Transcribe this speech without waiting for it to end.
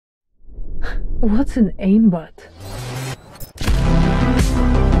What's an aimbot?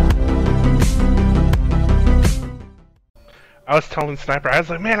 I was telling Sniper, I was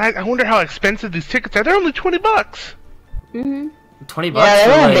like, man, I wonder how expensive these tickets are. They're only $20. Mm-hmm. 20 bucks. Yeah,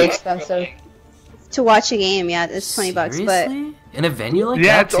 they're like... really expensive. To watch a game, yeah, it's $20, but in a venue like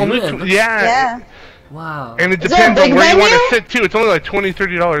yeah, that, it's only yeah. Wow. And it depends on where you want to sit too. It's only like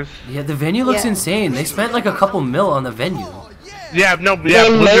 $20–30. Yeah, the venue looks insane. They spent like a couple mil on the venue. Yeah, no, yeah. They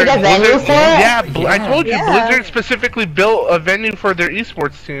Blizzard, made a venue for it? Yeah, I told you, Blizzard specifically built a venue for their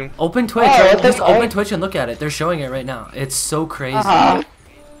esports team. Open Twitch. Just open Twitch and look at it. They're showing it right now. It's so crazy.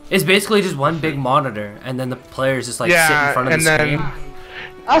 It's basically just one big monitor, and then the players just like sit in front of the screen.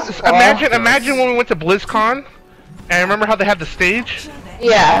 Imagine when we went to BlizzCon, and remember how they had the stage?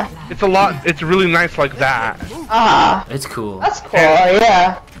 Yeah. It's really nice like that. It's cool. That's cool,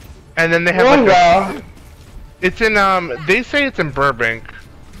 yeah. And then they have like it's in they say it's in Burbank.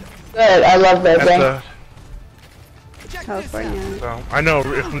 Good, I love Burbank. California. So I know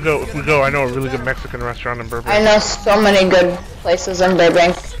if we go, I know a really good Mexican restaurant in Burbank. I know so many good places in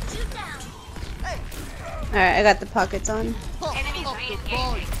Burbank. Alright, I got the pockets on. Fucking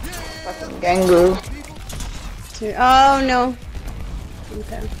Gangu. Oh no.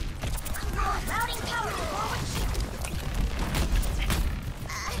 Okay.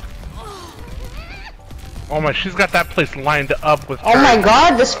 Oh my, she's got that place lined up with Oh my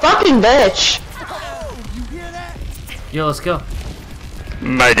god, this fucking bitch! Yo, let's go.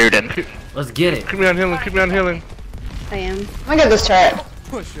 My dude. Let's get it. Keep me on healing, keep me on healing. I am. I'm gonna get this turret.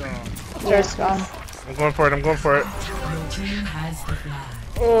 Turret's gone. I'm going for it, I'm going for it.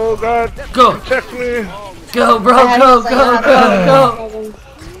 Oh god. Go! Protect me! Go, bro, go!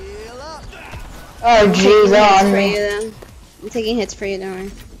 Oh jeez, on me. I'm taking hits for you, don't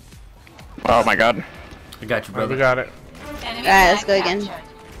worry. Oh my god. I got you, brother. We got it. Alright, let's go again.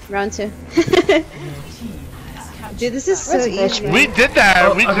 Round 2. Dude, this is so easy. We did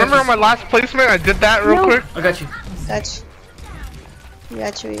that! Remember on my last placement, I did that real quick? I got you. We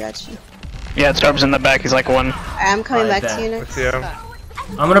got you. Yeah, Storm's in the back, he's like one. I'm coming back to you next.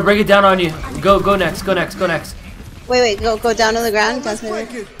 I'm gonna break it down on you. Go next. Wait, go down to the ground. Down to the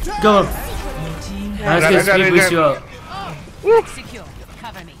ground. Go. Let's get speed boost you up.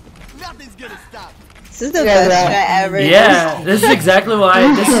 This is the best strat ever. Yeah, this is exactly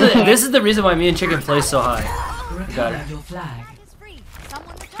why. This is the reason why me and Chicken play so high. Got it.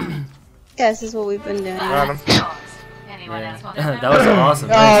 Yeah, this is what we've been doing. Got him. Yeah. That was awesome.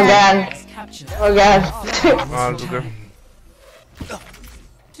 Oh god. Oh god. Oh, this is good.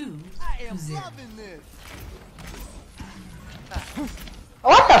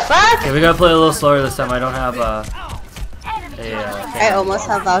 What the fuck? Okay, we gotta play a little slower this time. I don't have I almost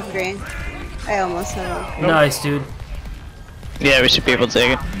have Valkyrie. Nice, dude. Yeah, we should be able to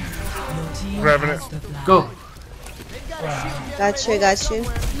take it. Grabbing it. Go. Got you. That's it,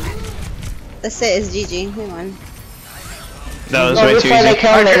 it's GG. Hang on. That was way too easy. I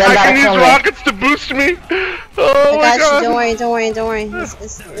can use rockets to boost me! Oh my god! Don't worry. They're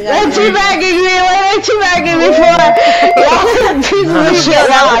teabagging me! What are they teabagging me for?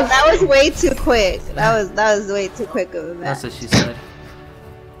 That was way too quick. That was way too quick of a match. That's what she said.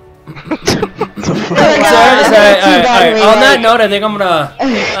 Alright. On that note, I think I'm gonna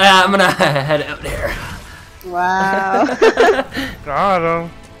head out there. Wow. Got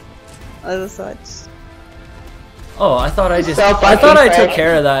him. That was such. Oh, I thought I took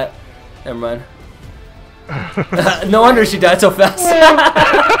care of that. Never mind. No wonder she died so fast.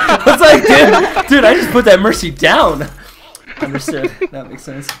 I was like, dude, I just put that Mercy down. Understood. That makes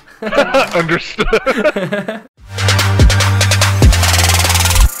sense. Understood.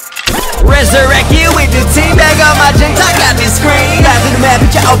 Resurrect you with the team BacKoFFmyJanKz. I got this screen. Dive to the map,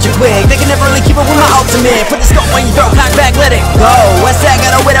 hit you ultra quick. They can never really keep up with my ultimate. Put the scope on you, throw cock back, let it go. Westside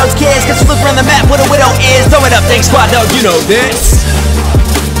got a widow's kiss, cause you look around the map what a widow is. Throw it up, thanks squad dog, you know this.